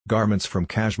Garments from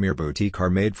Cashmere Boutique are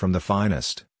made from the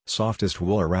finest, softest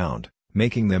wool around,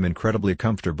 making them incredibly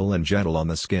comfortable and gentle on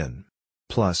the skin.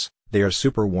 Plus, they are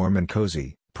super warm and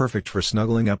cozy, perfect for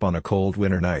snuggling up on a cold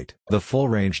winter night. The full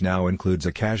range now includes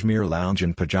a cashmere lounge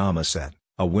and pajama set,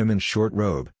 a women's short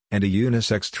robe, and a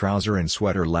unisex trouser and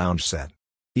sweater lounge set.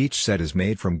 Each set is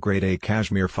made from grade A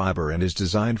cashmere fiber and is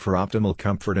designed for optimal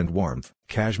comfort and warmth.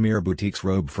 Cashmere Boutique's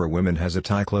robe for women has a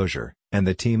tie closure, and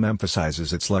the team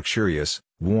emphasizes its luxurious,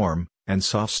 warm, and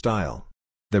soft style.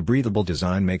 The breathable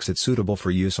design makes it suitable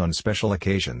for use on special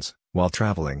occasions, while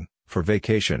traveling, for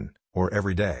vacation, or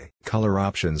every day. Color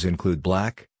options include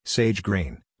black, sage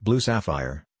green, blue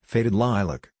sapphire, faded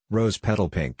lilac, rose petal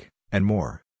pink, and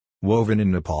more. Woven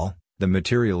in Nepal, the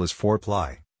material is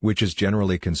 4-ply, which is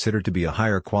generally considered to be a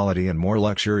higher quality and more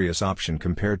luxurious option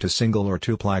compared to single or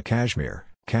 2-ply cashmere.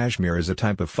 Cashmere is a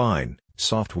type of fine,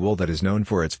 soft wool that is known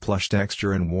for its plush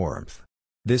texture and warmth.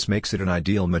 This makes it an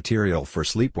ideal material for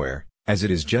sleepwear, as it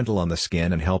is gentle on the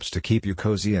skin and helps to keep you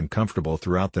cozy and comfortable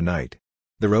throughout the night.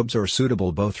 The robes are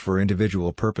suitable both for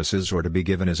individual purposes or to be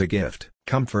given as a gift.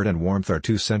 Comfort and warmth are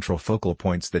two central focal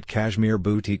points that Cashmere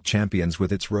Boutique champions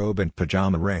with its robe and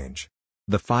pajama range.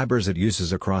 The fibers it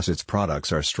uses across its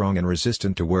products are strong and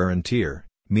resistant to wear and tear,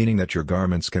 meaning that your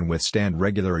garments can withstand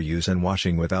regular use and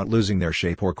washing without losing their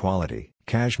shape or quality.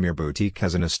 Cashmere Boutique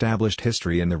has an established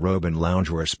history in the robe and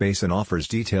loungewear space and offers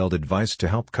detailed advice to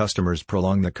help customers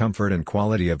prolong the comfort and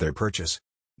quality of their purchase.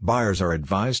 Buyers are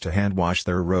advised to hand wash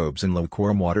their robes in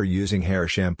lukewarm water using hair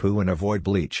shampoo and avoid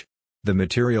bleach. The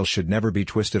material should never be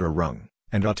twisted or wrung,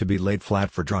 and ought to be laid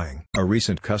flat for drying. A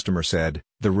recent customer said,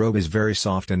 "The robe is very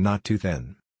soft and not too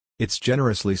thin. It's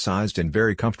generously sized and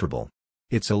very comfortable.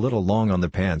 It's a little long on the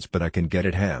pants but I can get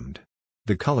it hemmed.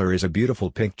 The color is a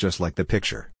beautiful pink just like the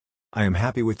picture. I am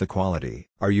happy with the quality."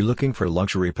 Are you looking for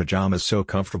luxury pajamas so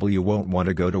comfortable you won't want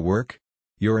to go to work?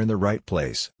 You're in the right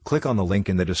place. Click on the link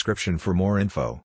in the description for more info.